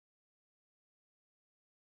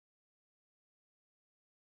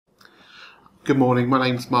Good morning, my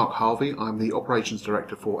name's Mark Harvey. I'm the Operations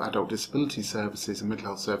Director for Adult Disability Services and Mental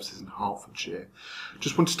Health Services in Hertfordshire.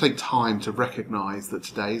 Just want to take time to recognise that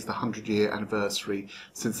today is the 100-year anniversary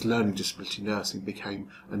since learning disability nursing became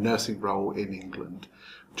a nursing role in England.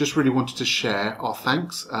 Just really wanted to share our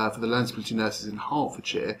thanks for the learning disability nurses in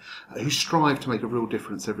Hertfordshire who strive to make a real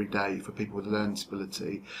difference every day for people with a learning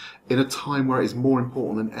disability in a time where it is more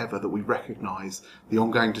important than ever that we recognise the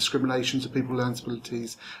ongoing discriminations of people with learning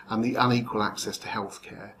disabilities and the unequal access to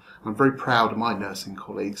healthcare. I'm very proud of my nursing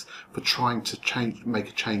colleagues for trying to make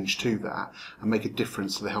a change to that and make a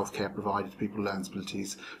difference to the healthcare provided to people with learning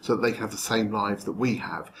disabilities so that they can have the same lives that we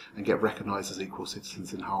have and get recognised as equal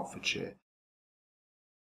citizens in Hertfordshire.